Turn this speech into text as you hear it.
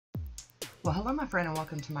Well, hello my friend and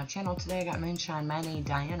welcome to my channel. Today I got Moonshine Manny,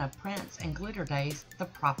 Diana Prince, and Glitter Daze, The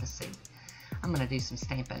Prophecy. I'm going to do some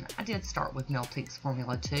stamping. I did start with Nailtiques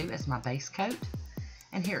Formula 2 as my base coat.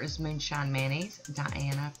 And here is Moonshine Manny's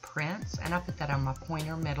Diana Prince, and I put that on my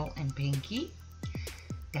pointer, middle, and pinky.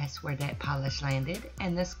 That's where that polish landed.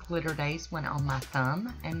 And this Glitter Daze went on my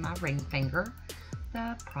thumb and my ring finger,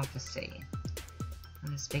 The Prophecy. I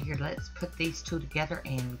just figured let's put these two together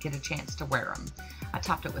and get a chance to wear them. I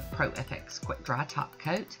topped it with Pro FX Quick Dry Top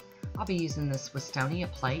Coat. I'll be using this Sonia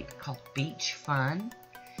plate called Beach Fun,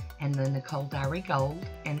 and the Nicole Diary Gold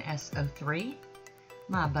and SO3,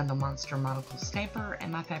 my Bundle Monster Monocle Stamper,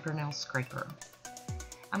 and my Faber-Nail Scraper.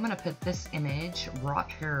 I'm going to put this image right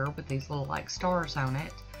here with these little like stars on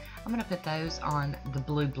it. I'm going to put those on the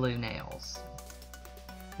blue nails,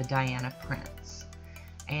 the Diana Prince.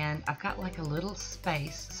 And I've got like a little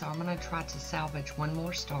space, so I'm going to try to salvage one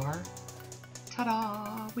more star.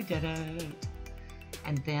 Ta-da! We did it!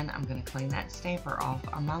 And then I'm going to clean that stamper off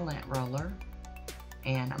on my lint roller.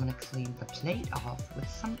 And I'm going to clean the plate off with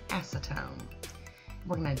some acetone.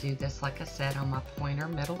 We're going to do this, like I said, on my pointer,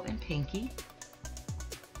 middle, and pinky.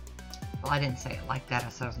 Well, I didn't say it like that. I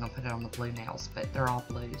said I was going to put it on the blue nails, but they're all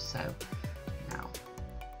blue, so no.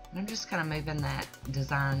 And I'm just kind of moving that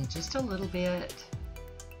design just a little bit.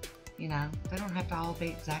 You know, they don't have to all be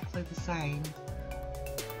exactly the same.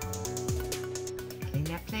 Clean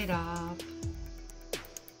that plate off.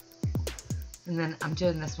 And then I'm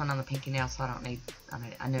doing this one on the pinky nail, so I don't need,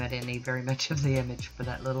 I knew I didn't need very much of the image for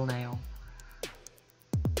that little nail.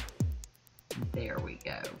 There we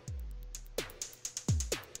go.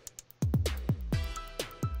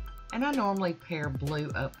 And I normally pair blue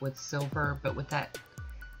up with silver, but with that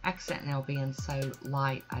accent nail being so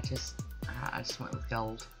light, I just went with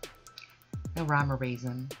gold. No rhyme or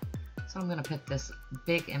reason. So I'm going to put this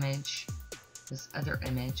big image, this other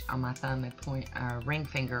image, on my thumb and ring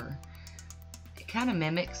finger. It kind of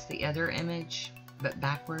mimics the other image, but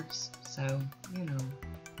backwards. So, you know,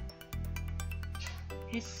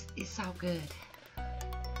 it's all good.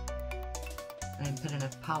 I didn't put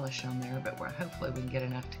enough polish on there, but hopefully we can get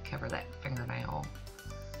enough to cover that fingernail.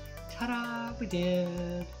 Ta-da! We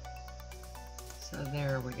did! So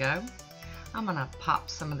there we go. I'm going to pop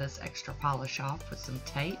some of this extra polish off with some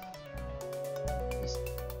tape. Just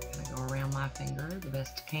going to go around my finger the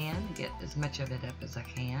best I can, get as much of it up as I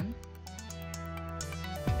can.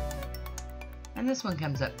 And this one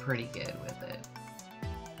comes up pretty good with it.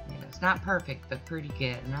 You know, it's not perfect, but pretty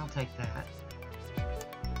good, and I'll take that.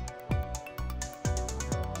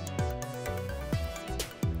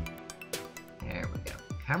 There we go.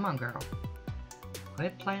 Come on, girl.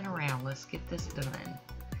 Quit playing around. Let's get this done.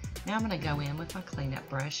 Now I'm going to go in with my cleanup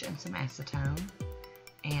brush and some acetone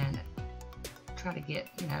and try to get,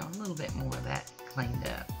 you know, a little bit more of that cleaned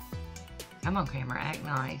up. Come on, camera, act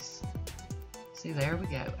nice. See, there we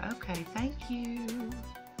go. Okay, thank you.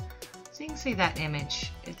 So you can see that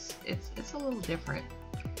image. It's a little different.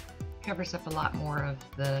 Covers up a lot more of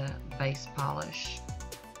the base polish.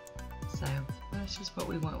 So that's just what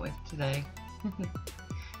we went with today.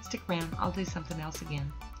 Stick around. I'll do something else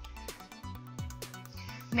again.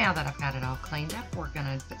 Now that I've got it all cleaned up, we're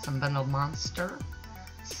going to put some Bundle Monster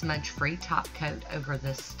smudge-free top coat over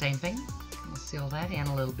this stamping. We'll seal that in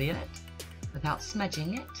a little bit without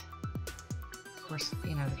smudging it. Of course,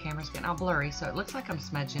 you know, the camera's getting all blurry, so it looks like I'm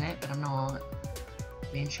smudging it, but I'm not.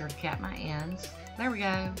 Being sure to cap my ends. There we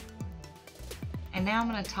go. And now I'm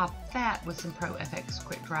going to top that with some Pro FX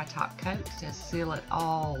Quick Dry Top Coat to seal it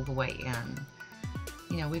all the way in.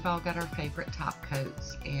 You know, we've all got our favorite top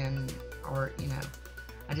coats, and, or, you know,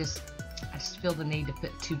 I just feel the need to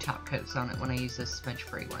put two top coats on it when I use those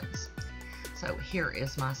smudge-free ones. So here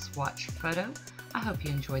is my swatch photo. I hope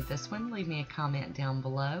you enjoyed this one. Leave me a comment down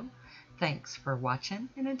below. Thanks for watching,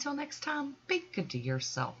 and until next time, be good to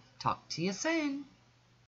yourself. Talk to you soon.